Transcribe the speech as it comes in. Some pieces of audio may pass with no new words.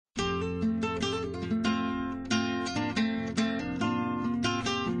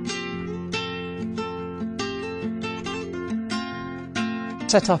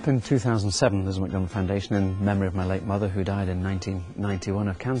Set up in 2007, the Elizabeth Montgomerie Foundation, in memory of my late mother, who died in 1991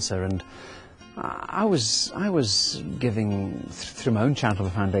 of cancer, and I was giving, through my own charitable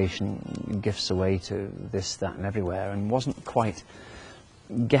foundation, gifts away to this, that and everywhere, and wasn't quite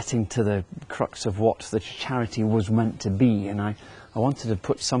getting to the crux of what the charity was meant to be. And I wanted to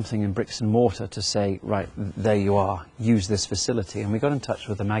put something in bricks and mortar to say, right, there you are, use this facility. And we got in touch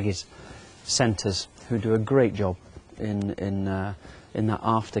with the Maggie's centres, who do a great job in that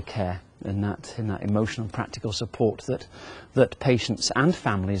aftercare, in that emotional and practical support that patients and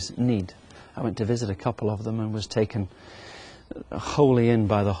families need. I went to visit a couple of them and was taken wholly in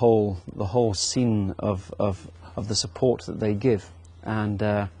by the whole scene of the support that they give,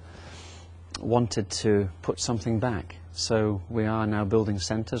 and wanted to put something back. So we are now building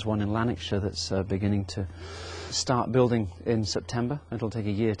centres, one in Lanackshire that's beginning to start building in September. It'll take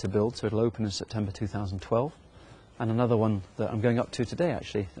a year to build, so it'll open in September 2012. And another one that I'm going up to today,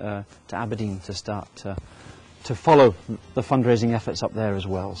 actually, to Aberdeen, to start to follow the fundraising efforts up there as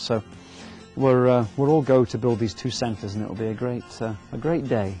well. So we'll all go to build these two centres, and it will be a great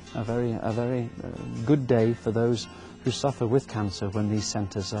day, a very good day for those who suffer with cancer when these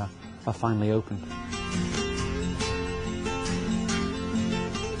centres are finally opened.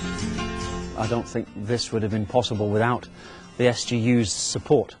 I don't think this would have been possible without the SGU's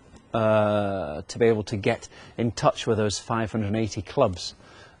support. To be able to get in touch with those 580 clubs,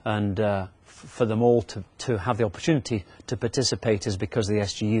 and for them all to have the opportunity to participate is because of the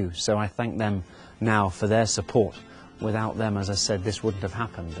SGU. So I thank them now for their support. Without them, as I said, this wouldn't have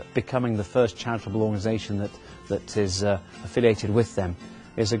happened. Becoming the first charitable organisation that is affiliated with them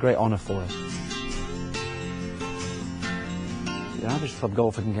is a great honour for us. The average club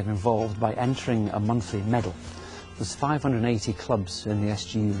golfer can get involved by entering a monthly medal. There's 580 clubs in the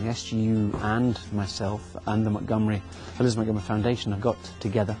SGU. The SGU and myself and the Elizabeth Montgomerie Foundation have got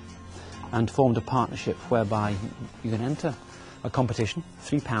together and formed a partnership whereby you can enter a competition,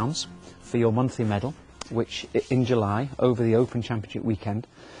 £3 for your monthly medal, which in July, over the Open Championship weekend,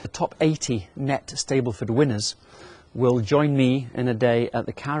 the top 80 net Stableford winners will join me in a day at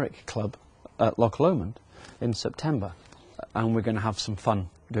the Carrick Club at Loch Lomond in September, and we're going to have some fun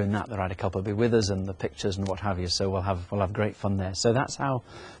doing that. The Ryder Cup will be with us, and the pictures and what have you. So we'll have great fun there. So that's how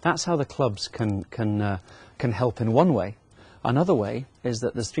the clubs can help in one way. Another way is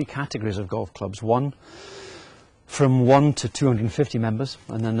that there's three categories of golf clubs. One from 1 to 250 members,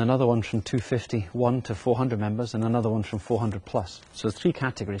 and then another one from 251 to 400 members, and another one from 400 plus. So there's three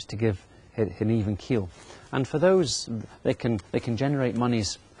categories to give it an even keel. And for those, they can generate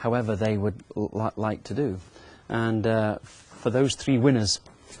monies however they would like to do. And for those three winners,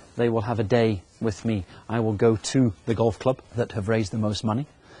 they will have a day with me. I will go to the golf club that have raised the most money,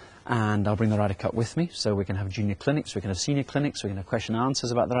 and I'll bring the Ryder Cup with me, so we can have junior clinics, we can have senior clinics, we can have question and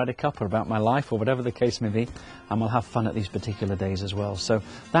answers about the Ryder Cup or about my life or whatever the case may be, and we'll have fun at these particular days as well. So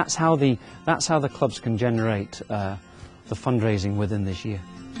that's how the clubs can generate the fundraising within this year.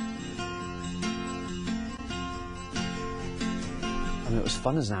 I mean, it was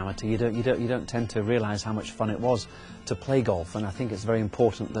fun as an amateur. You don't tend to realise how much fun it was to play golf, and I think it's very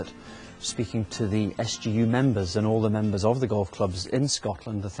important that, speaking to the SGU members and all the members of the golf clubs in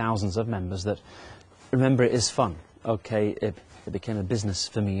Scotland, the thousands of members, that remember it is fun. Okay, it became a business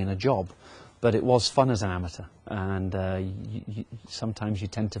for me and a job, but it was fun as an amateur, and sometimes you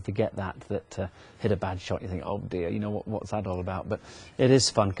tend to forget that hit a bad shot, you think, oh dear, you know what's that all about? But it is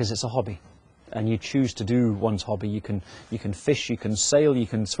fun because it's a hobby. And you choose to do one's hobby. You can fish, you can sail, you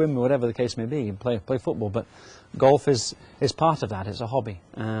can swim, whatever the case may be, and play football. But golf is part of that. It's a hobby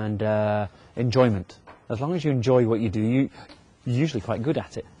and enjoyment. As long as you enjoy what you do, you're usually quite good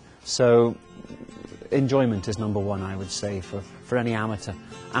at it. So enjoyment is number one, I would say, for any amateur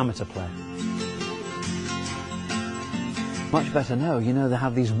player. Much better now. You know, they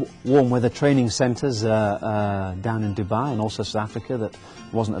have these warm weather training centres down in Dubai and also South Africa that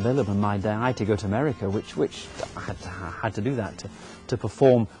wasn't available in my day. I had to go to America, which I had to do that to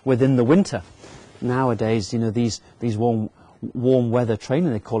perform within the winter. Nowadays, you know, these warm weather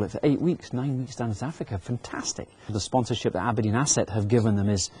training, they call it, for 8 weeks, 9 weeks down in South Africa. Fantastic. The sponsorship that Aberdeen Asset have given them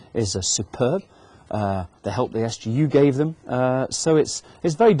is superb. The help the SGU gave them. So it's a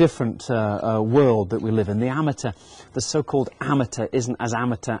very different world that we live in. The so-called amateur isn't as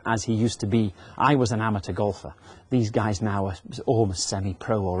amateur as he used to be. I was an amateur golfer. These guys now are almost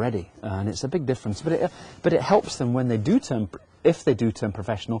semi-pro already, and it's a big difference. But it helps them when they do turn, if they do turn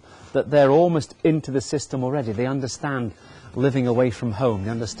professional, that they're almost into the system already. They understand living away from home.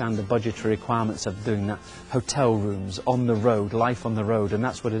 They understand the budgetary requirements of doing that. Hotel rooms, on the road, life on the road, and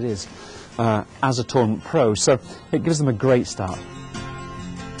that's what it is as a tournament pro. So it gives them a great start.